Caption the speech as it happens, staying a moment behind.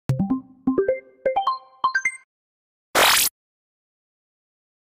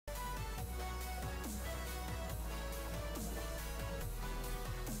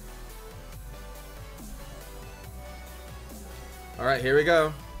Alright, here we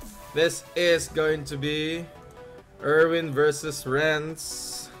go. This is going to be Erwin versus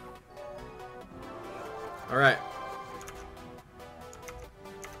Renz. Alright.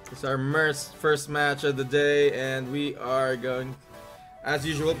 This is our first match of the day, and we are going... As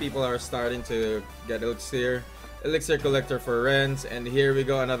usual, people are starting to get elixir. Elixir collector for Renz, and here we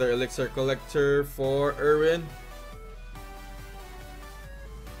go, another elixir collector for Erwin.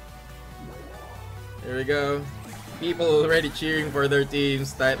 Here we go. People already cheering for their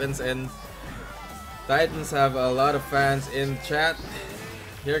teams, Titans, and Titans have a lot of fans in chat.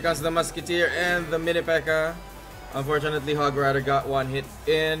 Here comes the Musketeer and the Mini P.E.K.K.A. Unfortunately, Hog Rider got one hit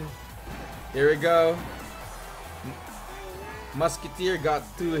in. Here we go. Musketeer got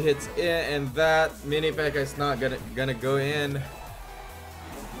 2 hits in, and that Mini P.E.K.K.A. is not gonna go in.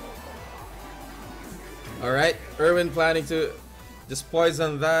 Alright, Erwin planning to just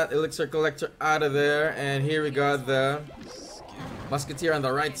poison that elixir collector out of there, and here we got the Musketeer on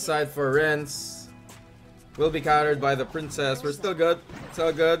the right side for Renz. Will be countered by the Princess. We're still good.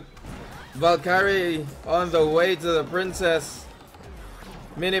 So good. Valkyrie on the way to the Princess.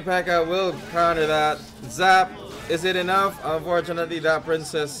 Mini P.E.K.K.A. will counter that. Zap. Is it enough? Unfortunately, that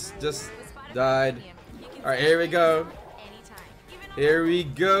Princess just died. Alright, here we go. Here we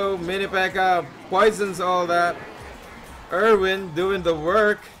go. Mini P.E.K.K.A. poisons all that. Erwin doing the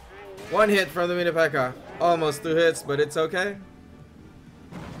work. 1 hit from the Mini P.E.K.K.A. Almost 2 hits, but it's okay.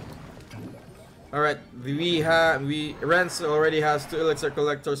 Alright, Renz already has 2 elixir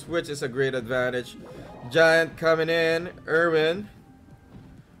collectors, which is a great advantage. Giant coming in. Erwin.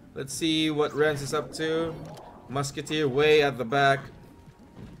 Let's see what Renz is up to. Musketeer way at the back.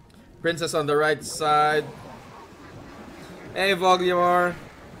 Princess on the right side. Hey, Voglumar.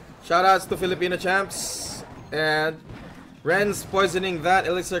 Shoutouts to Filipino champs. And Renz poisoning that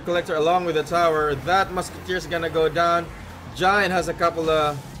elixir collector along with the tower. That Musketeer's gonna go down. Giant has a couple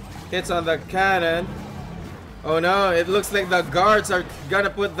of hits on the cannon. Oh no, it looks like the guards are gonna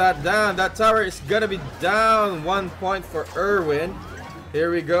put that down. That tower is gonna be down. 1 point for Erwin.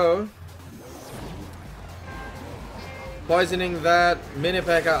 Here we go. Poisoning that Mini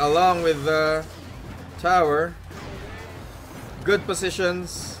P.E.K.K.A. along with the tower. Good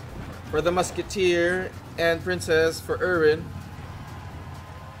positions for the Musketeer and Princess for Erwin.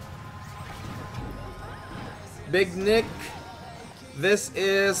 Big Nick. This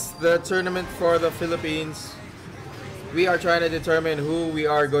is the tournament for the Philippines. We are trying to determine who we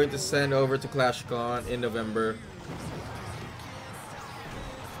are going to send over to ClashCon in November.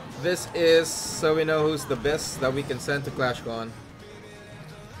 This is so we know who's the best that we can send to ClashCon.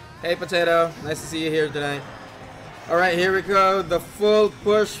 Hey Potato, nice to see you here tonight. Alright, here we go. The full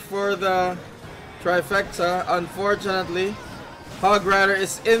push for the trifecta. Unfortunately, Hog Rider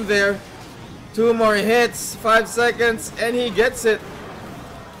is in there. 2 more hits, 5 seconds, and he gets it.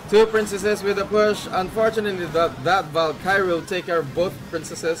 2 princesses with a push. Unfortunately, that Valkyrie will take care of both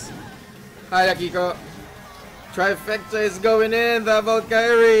princesses. Hi, Akiko. Trifecta is going in. The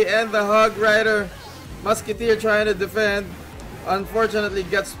Valkyrie and the Hog Rider. Musketeer trying to defend. Unfortunately,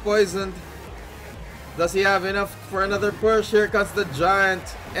 gets poisoned. Does he have enough for another push? Here comes the Giant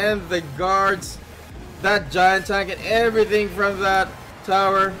and the guards. That Giant tanking everything from that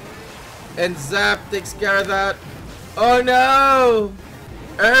tower. And Zap takes care of that. Oh no!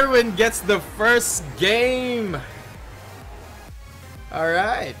 Erwin gets the first game.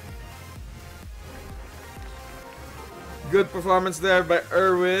 Alright. Good performance there by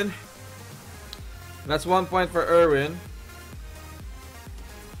Erwin. That's 1 point for Erwin.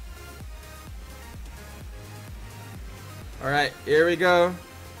 Alright, here we go.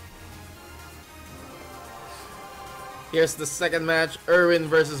 Here's the second match, Erwin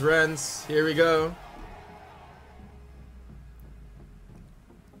versus Renz. Here we go.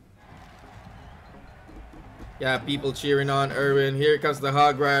 Yeah, people cheering on Erwin. Here comes the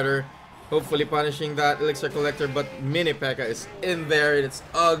Hog Rider. Hopefully punishing that elixir collector, but Mini P.E.K.K.A. is in there. It's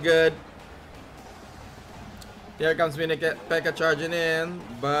all good. Here comes Mini P.E.K.K.A. charging in,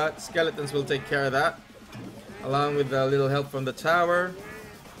 but Skeletons will take care of that. Along with a little help from the tower.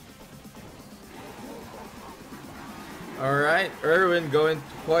 Alright, Erwin going to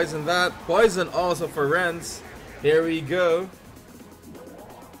poison that. Poison also for Renz. Here we go.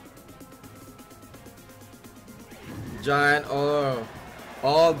 Giant, oh,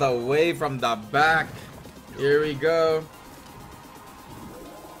 all the way from the back. Here we go.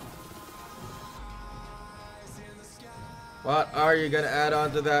 What are you gonna add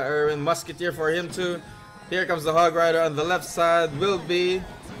on to that, Erwin? Musketeer for him too. Here comes the Hog Rider on the left side. Will be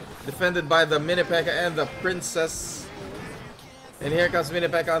defended by the Mini P.E.K.K.A. and the Princess. And here comes Mini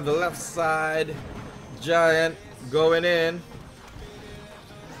P.E.K.K.A. on the left side. Giant going in.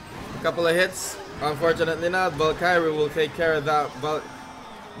 Couple of hits. Unfortunately not. Valkyrie will take care of that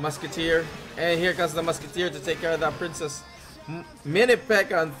Musketeer. And here comes the Musketeer to take care of that Princess. Mini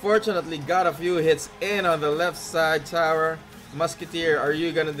P.E.K.K.A. unfortunately got a few hits in on the left side tower. Musketeer, are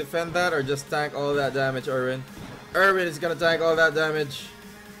you gonna defend that or just tank all that damage, Erwin? Erwin is gonna tank all that damage.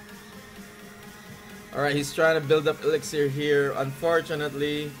 Alright, he's trying to build up Elixir here.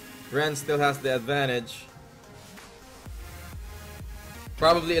 Unfortunately, Renz still has the advantage.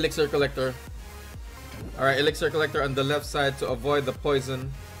 Probably Elixir Collector. Alright, Elixir Collector on the left side to avoid the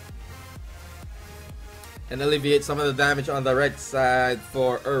poison. And alleviate some of the damage on the right side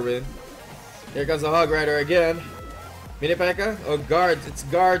for Erwin. Here comes the Hog Rider again. Mini P.E.K.K.A? Oh, guards. It's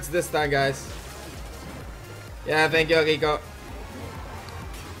guards this time, guys. Yeah, thank you, Kiko.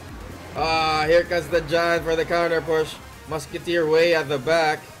 Here comes the Giant for the counter push. Musketeer way at the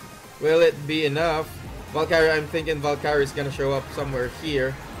back. Will it be enough? Valkyrie, I'm thinking Valkyrie is gonna show up somewhere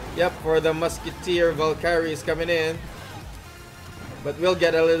here. Yep, for the Musketeer, Valkyrie is coming in. But we'll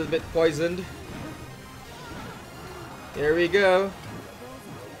get a little bit poisoned. Here we go.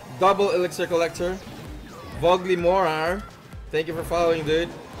 Double Elixir Collector. Vogly Morar. Thank you for following, dude.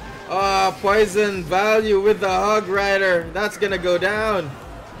 Poison value with the Hog Rider. That's gonna go down.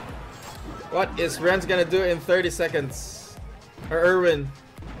 What is Renz gonna do in 30 seconds? Or Erwin.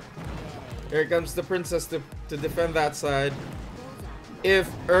 Here comes the Princess to defend that side. If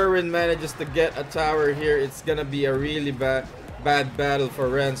Erwin manages to get a tower here, it's gonna be a really bad battle for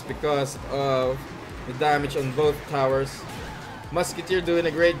Renz because of the damage on both towers. Musketeer doing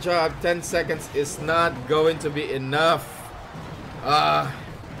a great job. 10 seconds is not going to be enough.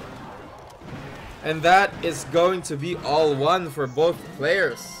 And that is going to be all one for both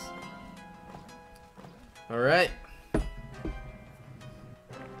players. Alright.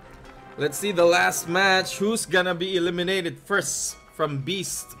 Let's see the last match. Who's gonna be eliminated first from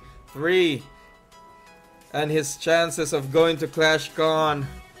Beast 3? And his chances of going to ClashCon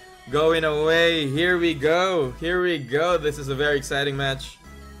going away. Here we go. Here we go. This is a very exciting match.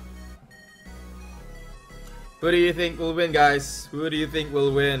 Who do you think will win, guys? Who do you think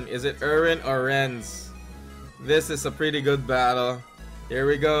will win? Is it Erwin or Renz? This is a pretty good battle. Here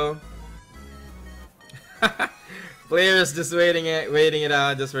we go. Players just waiting it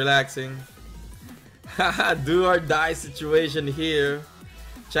out, just relaxing. Do or die situation here.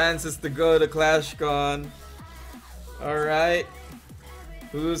 Chances to go to ClashCon. Alright.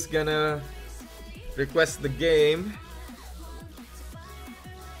 Who's gonna request the game?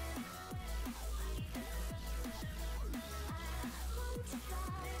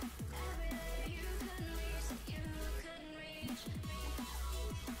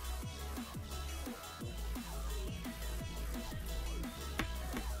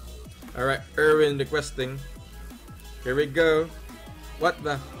 Alright, Erwin requesting. Here we go. What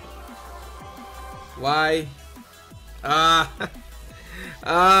the? Why?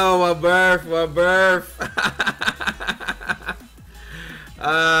 Oh, my birth, my birth.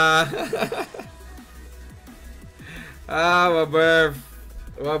 My birth.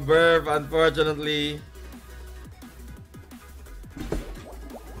 My birth, unfortunately.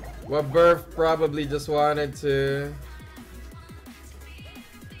 My birth probably just wanted to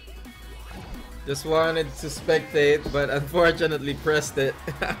spectate, but unfortunately pressed it.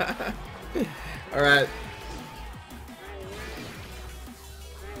 Alright.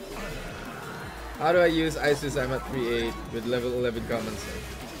 How do I use ISIS? I'm at 3.8 with level 11 common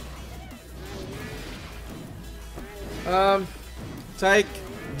sense. Tyke,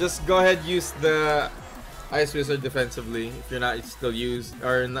 just go ahead use the Ice Wizard defensively if you're not still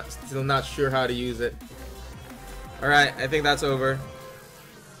still not sure how to use it. Alright, I think that's over.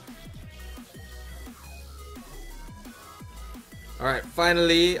 Alright,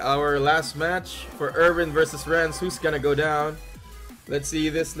 finally our last match for Erwin versus Renz. Who's gonna go down? Let's see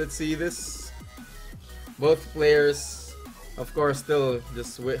this, let's see this. Both players, of course, still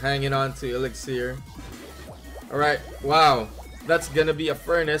just hanging on to Elixir. Alright, wow. That's gonna be a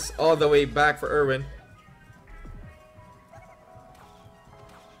furnace all the way back for Erwin.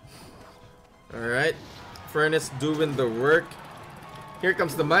 Alright, furnace doing the work. Here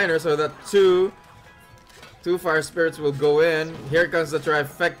comes the miner, so that two fire spirits will go in. Here comes the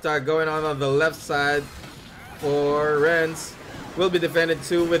trifecta going on the left side for Renz. Will be defended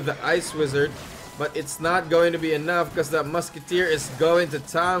too with the Ice Wizard. But it's not going to be enough because that Musketeer is going to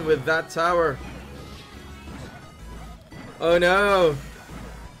town with that tower. Oh no!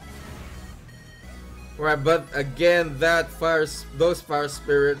 Right, but again, those fire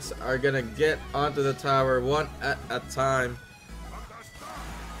spirits are gonna get onto the tower one at a time.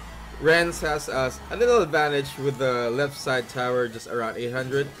 Renz has a little advantage with the left side tower, just around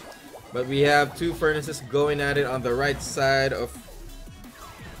 800. But we have two furnaces going at it on the right side of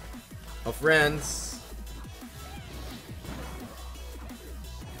Renz.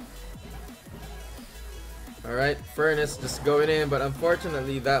 Alright, furnace just going in, but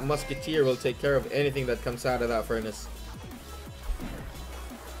unfortunately that musketeer will take care of anything that comes out of that furnace.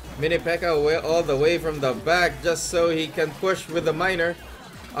 Mini P.E.K.K.A. all the way from the back just so he can push with the miner.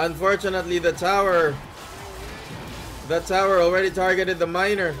 Unfortunately the tower already targeted the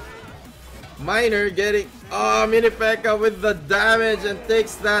miner. Miner getting, oh, Mini P.E.K.K.A. with the damage and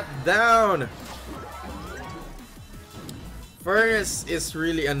takes that down. Furnace is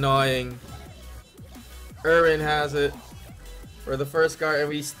really annoying. Erwin has it for the first car, and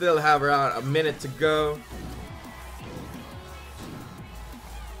we still have around a minute to go.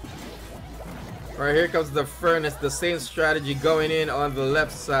 Alright, here comes the furnace. The same strategy going in on the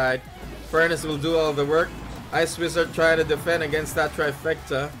left side. Furnace will do all the work. Ice Wizard trying to defend against that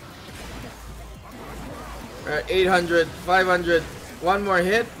trifecta. Alright, 800, 500. One more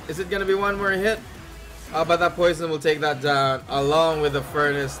hit. Is it going to be one more hit? But that poison will take that down along with the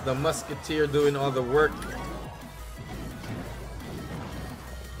furnace. The musketeer doing all the work.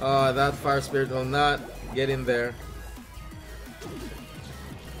 That fire spirit will not get in there.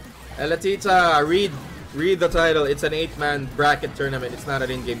 Elatita, read the title. It's an 8-man bracket tournament. It's not an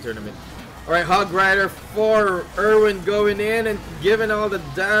in-game tournament. Alright, Hog Rider for Erwin going in and giving all the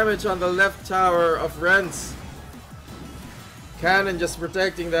damage on the left tower of Renz. Cannon just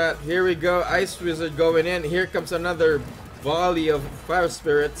protecting that. Here we go. Ice Wizard going in. Here comes another volley of fire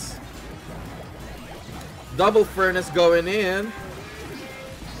spirits. Double furnace going in.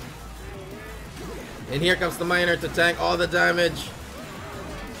 And here comes the miner to tank all the damage.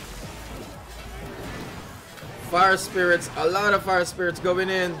 Fire spirits. A lot of fire spirits going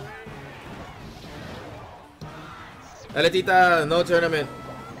in. Elatita, no tournament.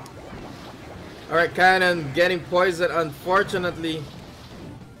 Alright, Cannon getting poisoned, unfortunately.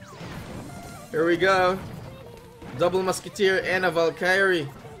 Here we go. Double Musketeer and a Valkyrie.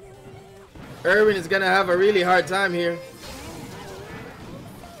 Erwin is gonna have a really hard time here.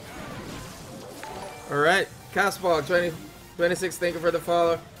 Alright, Castball 26, thank you for the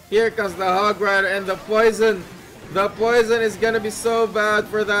follow. Here comes the Hog Rider and the poison. The poison is gonna be so bad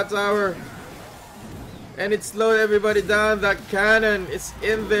for that tower. And it slowed everybody down. That cannon is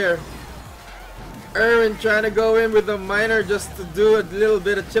in there. Erwin trying to go in with the miner just to do a little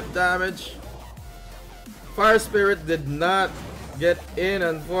bit of chip damage. Fire Spirit did not get in,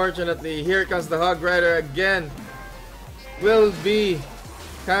 unfortunately. Here comes the Hog Rider again. Will be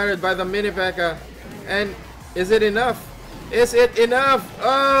countered by the Mini P.E.K.K.A. And is it enough? Is it enough?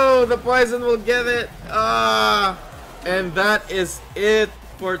 Oh, the poison will get it. And that is it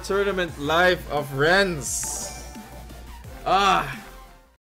for Tournament Life of Renz.